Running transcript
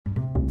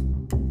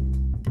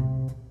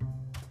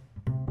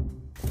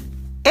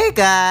Hey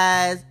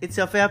guys, it's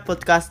your favorite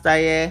podcaster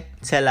here,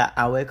 Tella,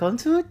 and welcome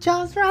to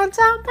Just Rant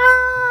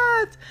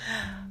About.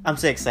 I'm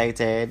so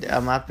excited.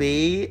 I'm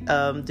happy.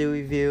 The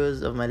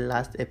reviews of my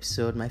last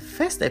episode, my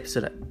first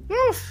episode.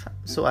 I'm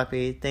so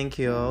happy. Thank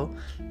you all.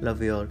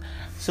 Love you all.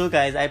 So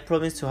guys, I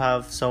promised to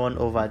have someone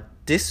over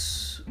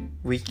this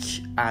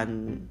week,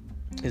 and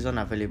he's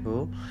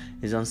unavailable.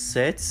 He's on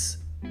set.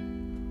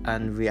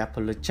 And we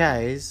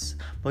apologize,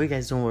 but you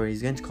guys don't worry,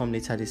 he's going to come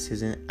later this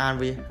season, and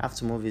we have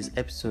to move his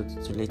episode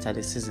to later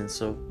this season.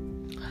 So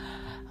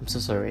I'm so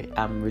sorry.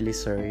 I'm really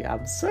sorry.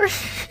 I'm sorry.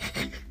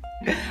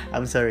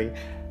 I'm sorry.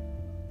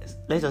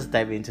 Let's just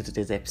dive into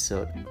today's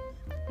episode.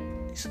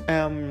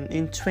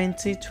 In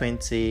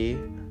 2020,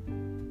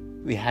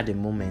 we had a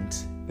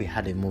movement.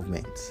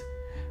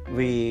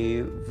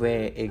 We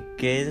were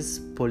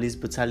against police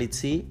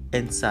brutality,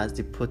 and as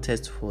the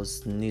protest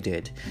was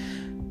needed,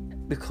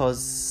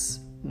 because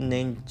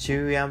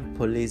Nigerian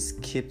police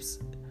keeps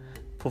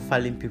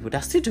profiling people.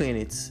 They're still doing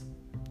it.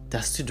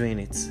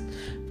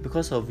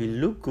 Because of you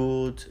look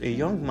good, a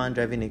young man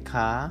driving a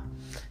car,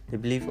 they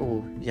believe,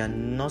 oh, you're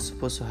not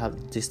supposed to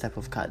have this type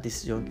of car at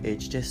this young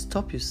age. They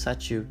stop you,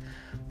 search you,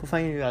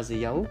 profiling you as a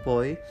Yahoo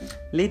boy.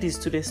 Ladies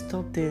too, they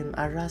stop them,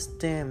 harass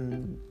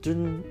them, do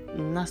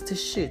nasty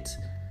shit.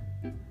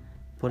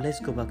 But let's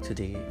go back to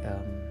the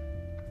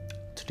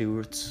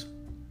roots.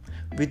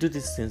 We do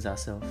these things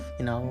ourselves,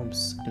 in our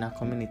homes, in our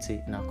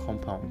community, in our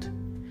compound,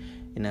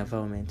 in our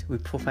environment. We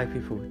profile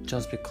people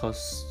just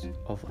because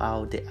of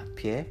how they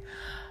appear,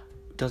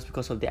 just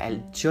because of the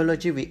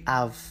ideology we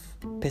have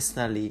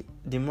personally,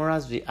 the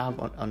morals we have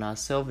on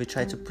ourselves. We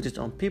try to put it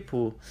on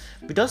people.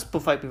 We just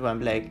profile people and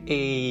be like,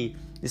 hey,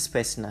 this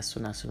person is so.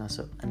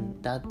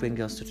 And that brings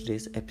us to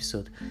today's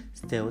episode,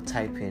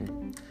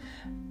 stereotyping.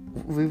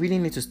 We really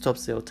need to stop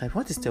stereotyping.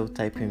 What is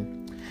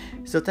stereotyping?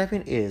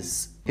 Stereotyping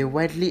is a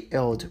widely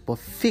held but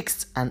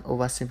fixed and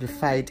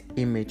oversimplified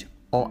image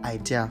or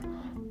idea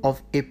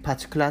of a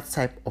particular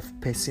type of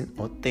person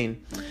or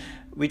thing.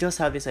 We just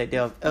have this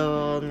idea of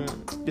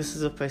this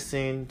is a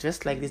person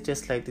just like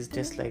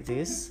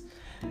this.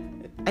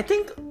 I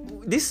think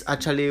this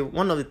actually,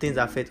 one of the things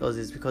that affect us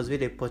is because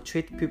they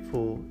portray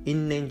people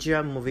in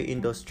Nigerian movie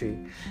industry.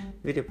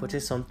 They portray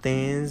some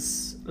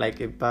things like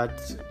a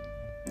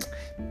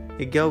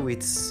girl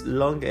with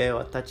long hair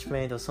or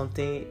attachment or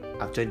something.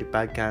 I've joined the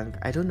bad gang.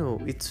 I don't know.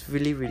 It's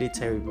really, really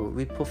terrible.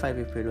 We profile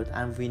people a lot,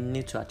 and we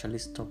need to actually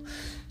stop.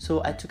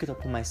 So I took it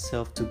upon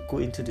myself to go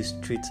into the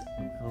street.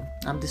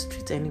 I'm the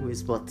street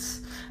anyways, but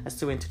I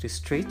still went to the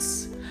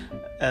streets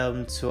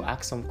to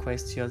ask some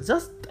questions.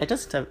 I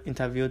just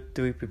interviewed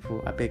 3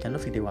 people. I beg. I don't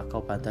think they work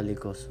up at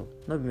Lagos. So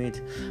not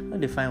made. Not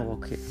define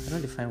work. I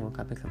don't define work.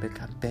 I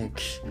beg.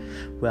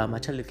 Well, I'm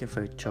actually looking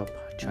for a job.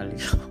 Actually.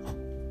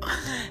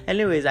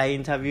 Anyways, I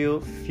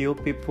interviewed few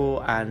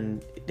people,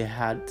 and they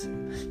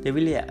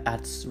really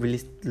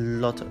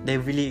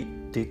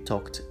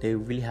talked. They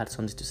really had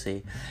something to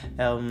say.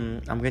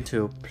 I'm going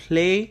to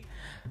play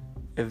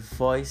a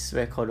voice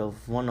record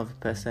of one of the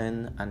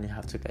person, and you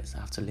guys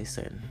have to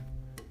listen.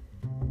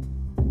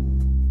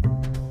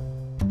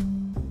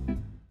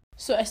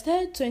 So I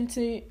started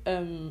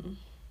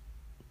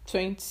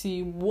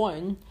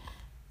 2021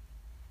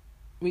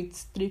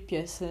 with 3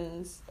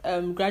 piercings.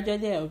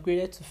 Gradually I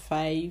upgraded to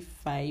 5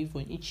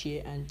 on each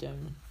ear, and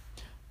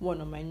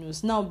 1 on my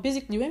nose. Now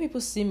basically, when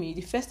people see me,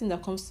 the first thing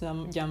that comes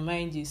to their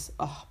mind is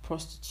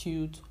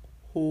prostitute,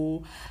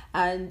 hoe.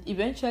 And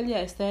eventually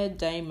I started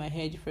dyeing my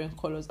hair different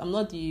colors. I'm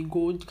not the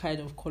gold kind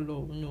of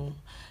color, no.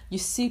 You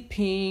see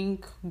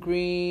pink,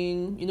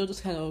 green,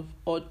 those kind of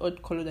odd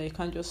color that you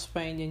can't just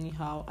find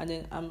anyhow. And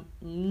then I'm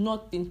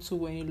not into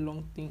wearing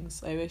long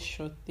things. I wear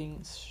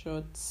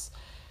shorts,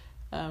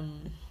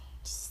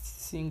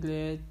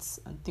 singlets,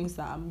 and things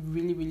that I'm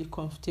really, really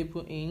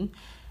comfortable in.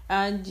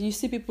 And you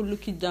see people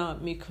looking down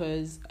at me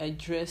because I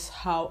dress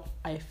how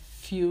I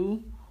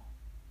feel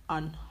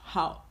and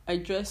how I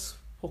dress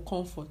for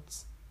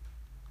comfort.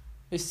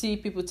 You see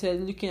people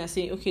looking and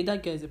saying, okay,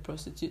 that girl is a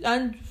prostitute.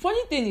 And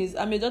funny thing is,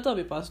 I'm a daughter of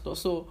a pastor,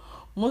 so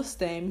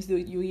most times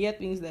you hear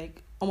things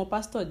like, I'm a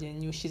pastor,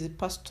 then she's a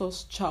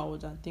pastor's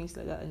child, and things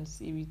like that, and it's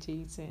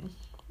irritating.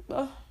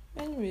 But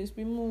anyways,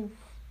 we move.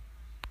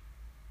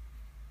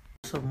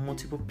 Of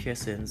multiple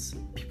piercings,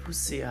 people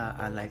see her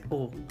and like,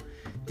 oh,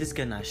 this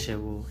girl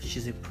Nashewo,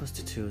 she's a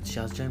prostitute, she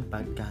has joined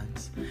bad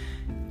gangs.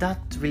 That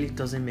really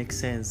doesn't make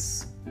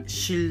sense.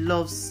 She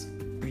loves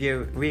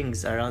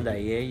rings around her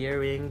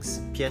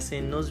earrings,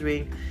 piercing, nose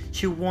ring.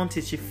 She wants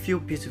it. She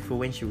feels beautiful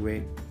when she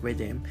wear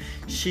them.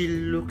 She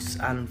looks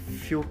and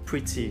feel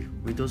pretty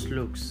with those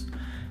looks.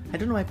 I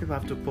don't know why people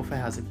have to profile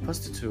her as a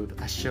prostitute,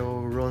 a show,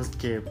 runs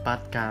game,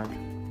 bad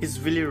gang. It's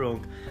really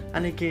wrong.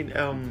 And again,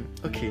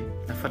 okay,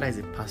 my father is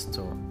a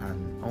pastor,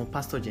 and I'm a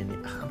pastor Jenny.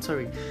 I'm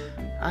sorry,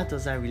 how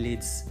does that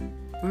relate?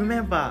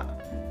 Remember,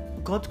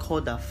 God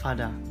called her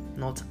father,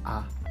 not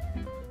her.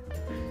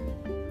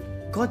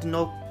 God did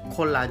not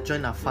call her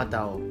join her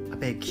father. I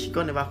beg,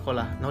 God never called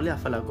her. Not only her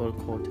father God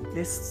called.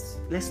 Let's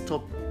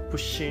stop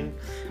pushing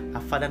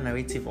her father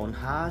narrative on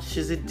her.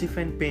 She's a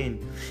different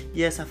being.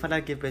 Yes, her father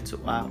gave birth to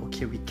her.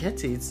 Okay, we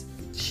get it.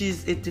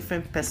 She's a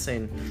different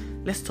person.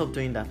 Let's stop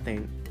doing that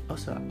thing.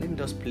 Also, let me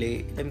just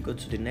play. Let me go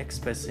to the next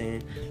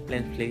person.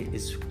 Let's play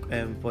his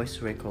voice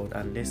record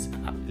and let's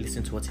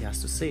listen to what he has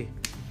to say.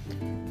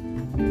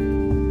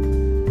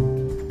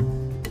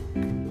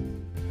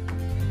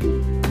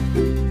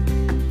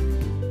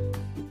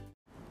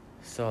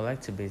 So I'd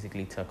like to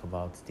basically talk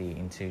about the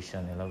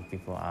intuition a lot of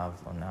people have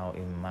on how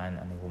a man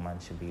and a woman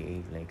should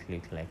behave,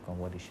 look like, on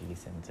what they should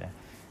listen to.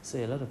 So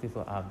a lot of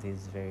people have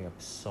this very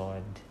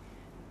absurd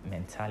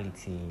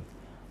mentality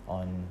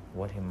on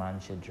what a man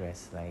should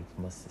dress like,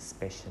 most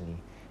especially.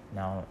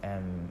 Now,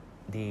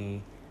 the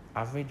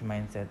average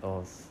mindset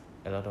of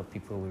a lot of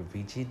people with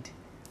rigid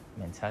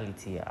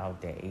mentality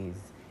out there is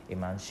a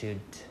man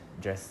should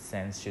dress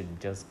sense should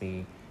just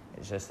be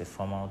just a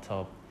formal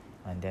top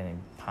and then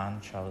a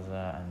pant,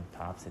 trouser, and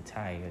perhaps a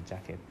tie or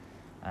jacket.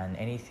 And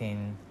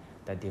anything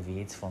that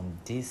deviates from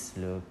this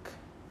look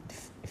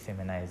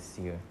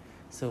effeminizes you.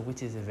 So,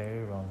 which is a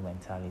very wrong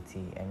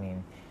mentality. I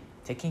mean,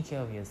 taking care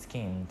of your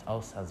skin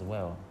also as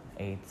well.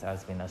 It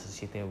has been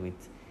associated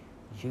with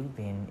you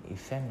being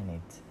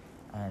effeminate,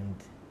 and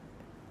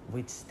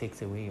which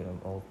takes away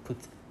or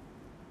puts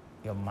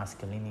your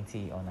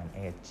masculinity on an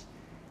edge.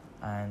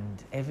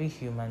 And every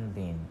human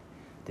being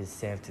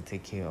deserves to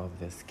take care of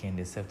their skin,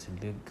 deserve to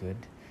look good.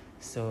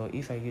 So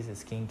if I use a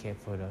skincare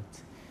product,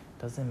 it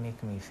doesn't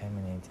make me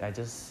effeminate. I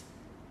just,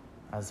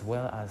 as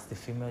well as the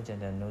female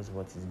gender knows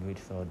what is good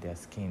for their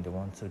skin, they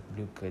want to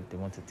look good, they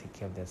want to take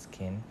care of their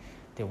skin,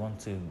 they want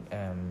to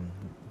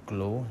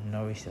glow,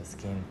 nourish their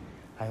skin.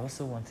 I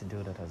also want to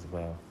do that as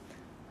well.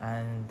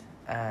 And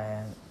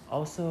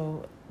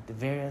also the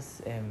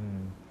various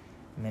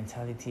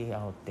mentality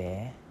out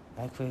there.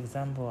 Like, for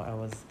example, I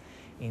was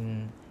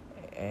in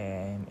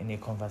a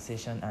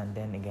conversation, and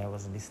then a guy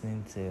was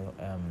listening to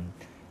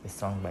a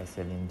song by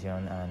Celine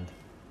Dion, and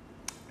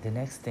the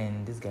next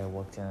thing, this guy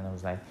walked in and I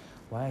was like,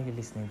 why are you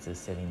listening to a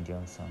Celine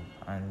Dion song?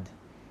 And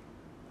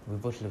we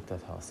both looked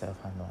at ourselves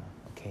and were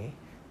okay,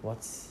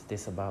 what's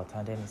this about?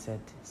 And then he said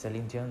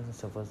Celine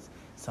Dion's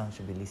song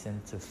should be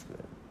listened to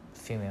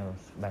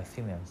by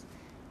females.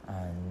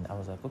 And I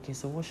was like, okay,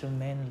 so what should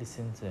men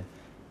listen to?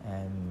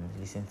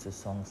 Listen to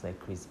songs like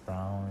Chris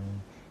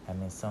Brown,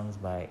 songs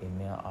by a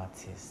male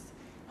artist.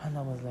 And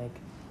I was like,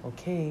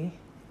 okay,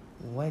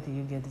 where do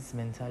you get this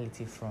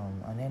mentality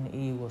from? And then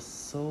he was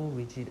so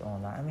rigid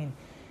on that. I mean,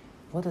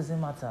 what does it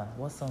matter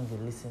what song you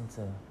listen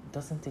to? It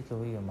doesn't take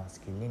away your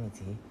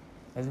masculinity.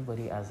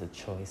 Everybody has a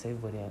choice.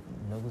 Everybody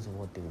knows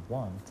what they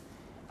want.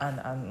 And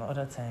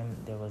another time,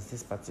 there was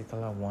this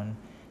particular one.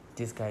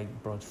 This guy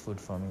brought food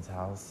from his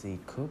house. He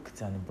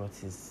cooked and he brought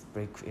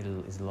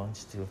his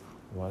lunch to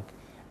work.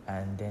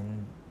 And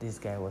then this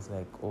guy was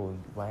like, oh,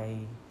 why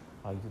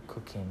are you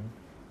cooking?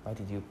 Why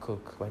did you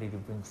cook? Why did you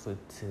bring food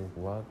to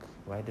work?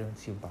 Why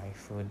don't you buy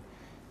food?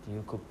 Do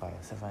you cook by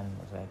yourself? And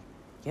I was like,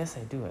 yes,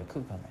 I do. I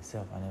cook by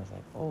myself. And I was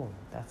like, oh,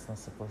 that's not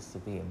supposed to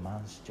be a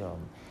man's job.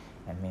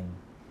 I mean,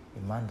 a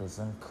man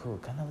doesn't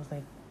cook. And I was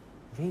like,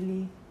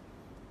 really?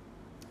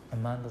 A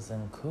man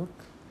doesn't cook?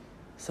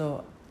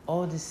 So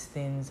all these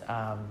things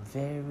are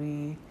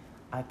very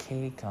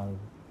archaic and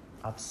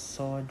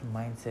absurd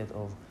mindset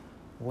of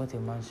what a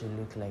man should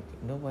look like.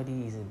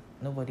 Nobody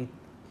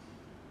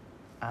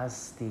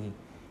has the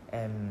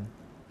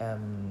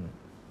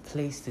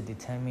place to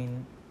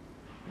determine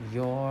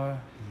your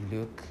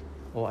look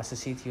or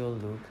associate your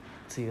look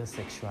to your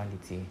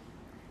sexuality.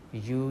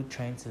 You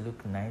trying to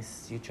look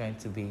nice, you trying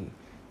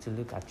to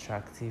look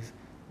attractive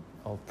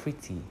or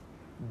pretty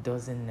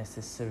doesn't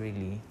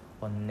necessarily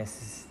or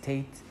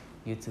necessitate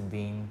you to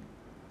being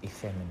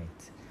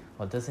effeminate,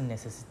 or doesn't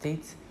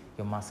necessitate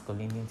your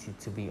masculinity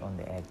to be on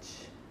the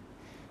edge.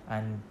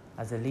 And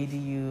as a lady,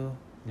 you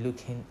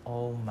looking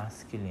all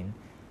masculine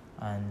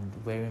and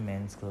wearing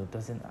men's clothes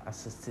doesn't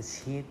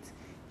associate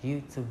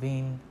you to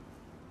being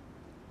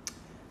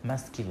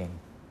masculine.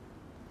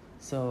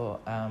 So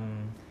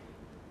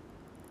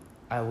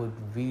I would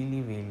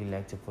really, really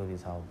like to put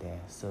this out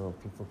there so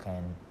people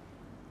can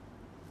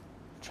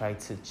try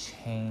to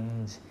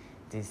change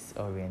this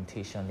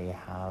orientation they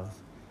have,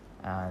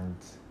 and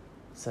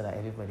so that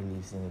everybody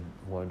lives in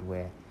a world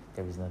where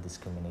there is no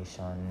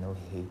discrimination, no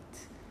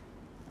hate,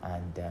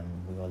 and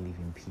we all live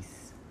in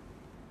peace.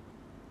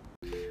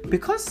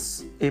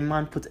 Because a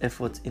man put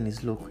effort in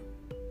his look,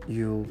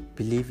 you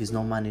believe he's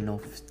not man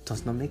enough,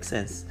 does not make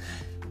sense.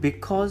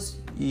 Because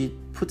you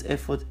put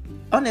effort,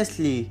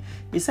 honestly,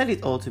 you said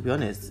it all, to be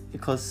honest.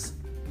 Because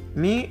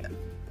me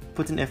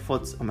putting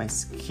effort on my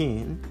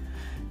skin,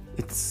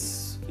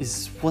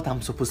 is what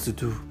I'm supposed to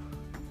do.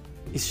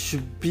 It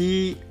should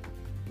be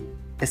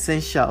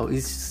essential.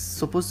 It's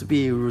supposed to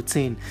be a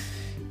routine.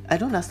 I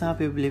don't understand how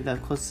people believe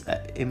that because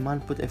a man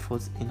put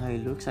effort in how he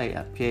looks, how he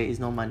appears, is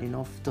not man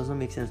enough, doesn't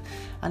make sense.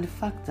 And the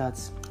fact that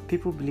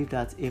people believe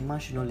that a man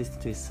should not listen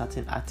to a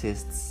certain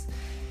artists,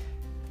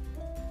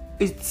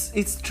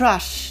 it's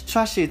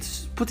trash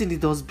it, put in the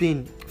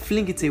dustbin,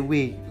 fling it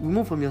away,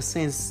 remove from your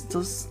sense,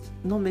 does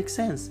not make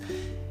sense.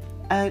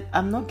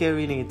 I'm not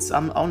getting it.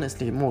 I'm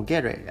honestly more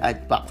get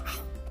it. But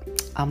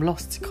I'm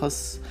lost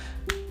because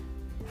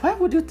why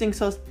would you think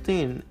such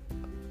thing?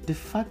 The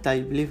fact that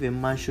you believe a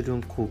man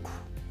shouldn't cook,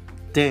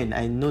 then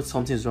I know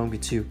something's wrong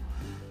with you.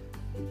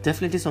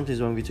 Definitely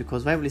something's wrong with you,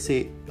 because why would you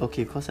say,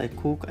 okay, because I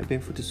cook, I bring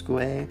food to school,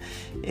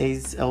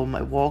 is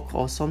my work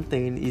or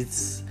something,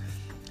 it's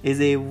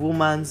a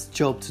woman's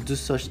job to do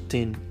such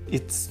thing.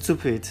 It's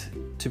stupid,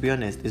 to be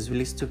honest. It's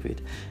really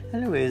stupid.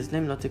 Anyways,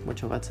 let me not take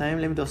much of our time.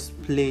 Let me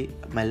just play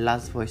my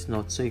last voice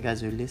note so you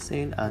guys will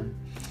listen and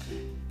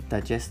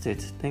digest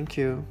it. Thank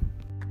you.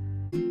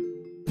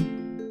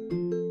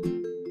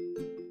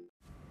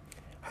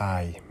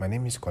 Hi, my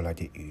name is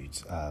Kolade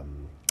Uds.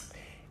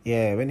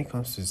 Yeah, when it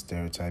comes to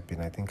stereotyping,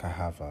 I think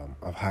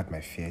I've had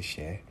my fair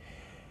share.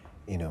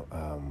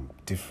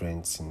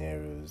 Different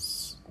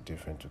scenarios,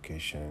 different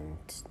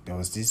occasions. There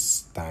was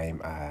this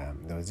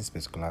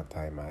particular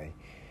time I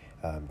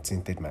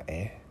tinted my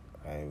hair.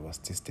 I was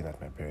still staying at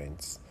my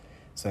parents,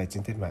 so I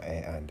tinted my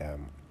hair, and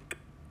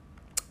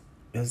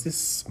there's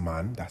this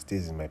man that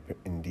stays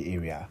in the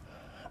area,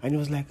 and he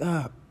was like,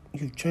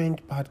 you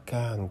joined bad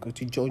gang, go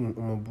to join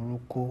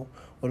Umaburuko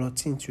or not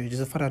tint you.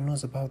 Just a father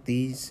knows about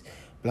these,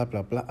 blah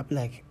blah blah. I'm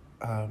like,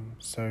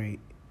 sorry,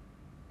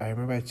 I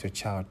remember it's your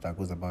child that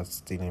goes about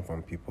stealing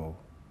from people.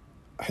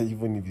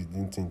 Even if you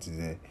didn't tint it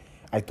there.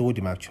 I told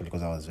him actually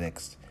because I was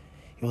vexed.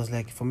 He was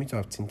like, for me to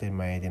have tinted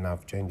my head and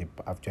I've joined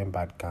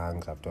bad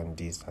gangs, I've done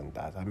this and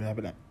that. I mean, I'd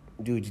be like,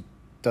 dude, it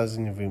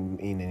doesn't even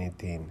mean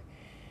anything,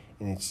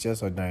 and it's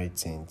just ordinary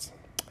tint.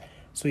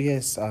 So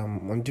yes,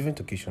 on different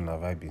occasions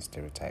have I been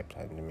stereotyped.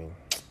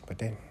 But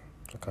then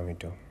what can we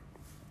do?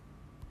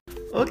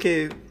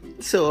 Okay,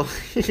 so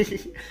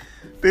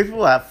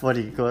people are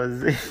funny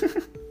because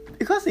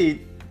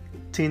he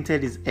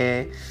tinted his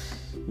hair.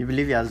 You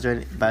believe he has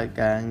joined bad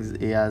gangs,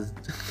 he has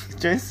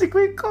joined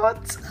secret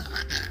court.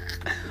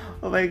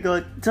 Oh my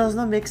god, does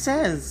not make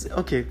sense.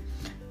 Okay,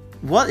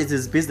 what is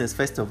his business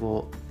first of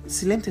all?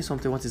 See, let me tell you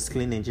something. What is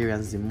killing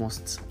Nigerians the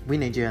most? We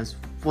Nigerians,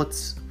 what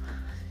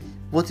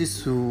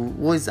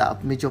is our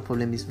major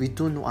problem is we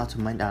don't know how to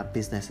mind our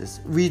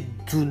businesses. We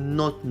do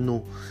not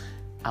know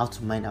how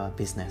to mind our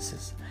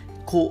businesses.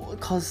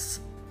 Because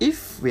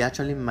if we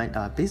actually mind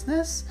our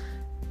business,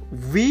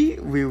 we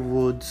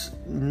would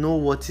know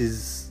what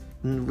is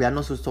we are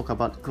not supposed to talk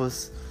about.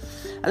 Because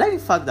I like the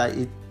fact that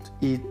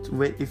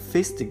when it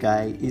faced the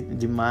guy,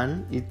 the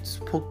man, it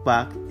spoke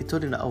back. It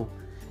told him that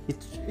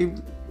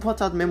it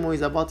brought out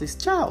memories about his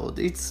child.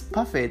 It's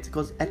perfect,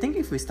 because I think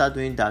if we start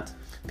doing that,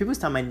 people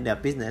start minding their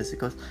business.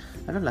 Because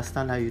I don't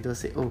understand how you don't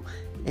say,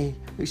 hey,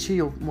 you see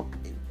your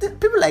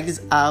people like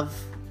this have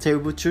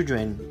terrible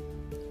children.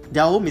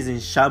 Their home is in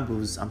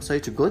shambles. I'm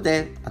sorry to go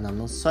there, and I'm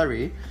not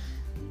sorry.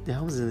 Their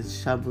home is in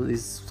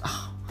shambles.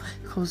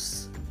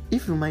 Because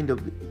if you mind your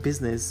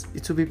business,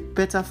 it will be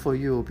better for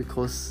you.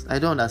 Because I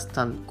don't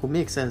understand. Could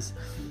make sense,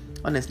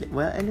 honestly.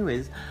 Well,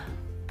 anyways,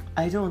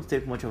 I don't want to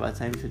take much of our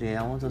time today.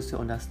 I want us to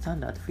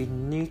understand that we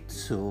need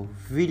to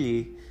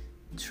really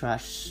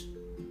trash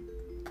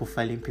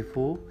profiling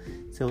people,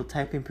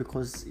 stereotyping,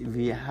 because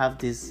we have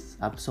this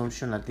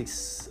assumption that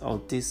this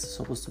is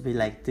supposed to be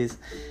like this.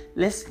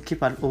 Let's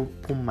keep an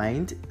open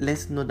mind.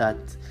 Let's know that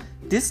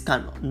this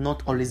can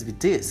not always be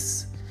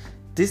this.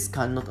 This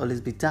cannot always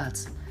be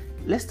that.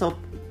 Let's stop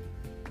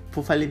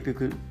profiling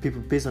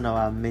people based on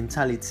our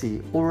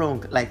mentality or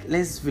wrong. Like,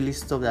 let's really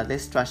stop that.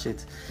 Let's trash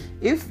it.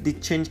 If the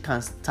change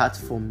can start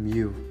from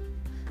you,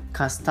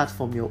 can start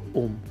from your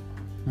home,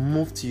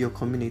 move to your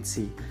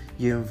community,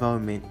 your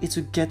environment, it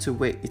will get to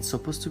where it's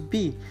supposed to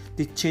be.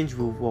 The change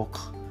will work.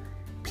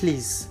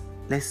 Please,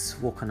 let's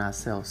work on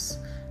ourselves,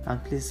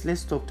 and please,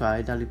 let's talk to our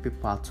elderly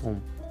people at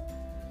home.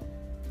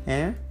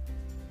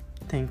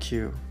 Thank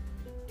you,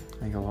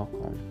 and you're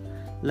welcome.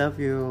 Love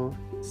you.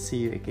 See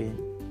you again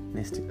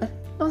next week.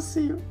 I'll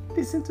see you.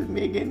 Listen to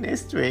me again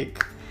next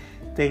week.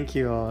 Thank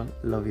you all.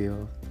 Love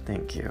you.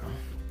 Thank you.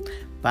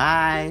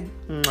 Bye.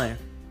 Mwah.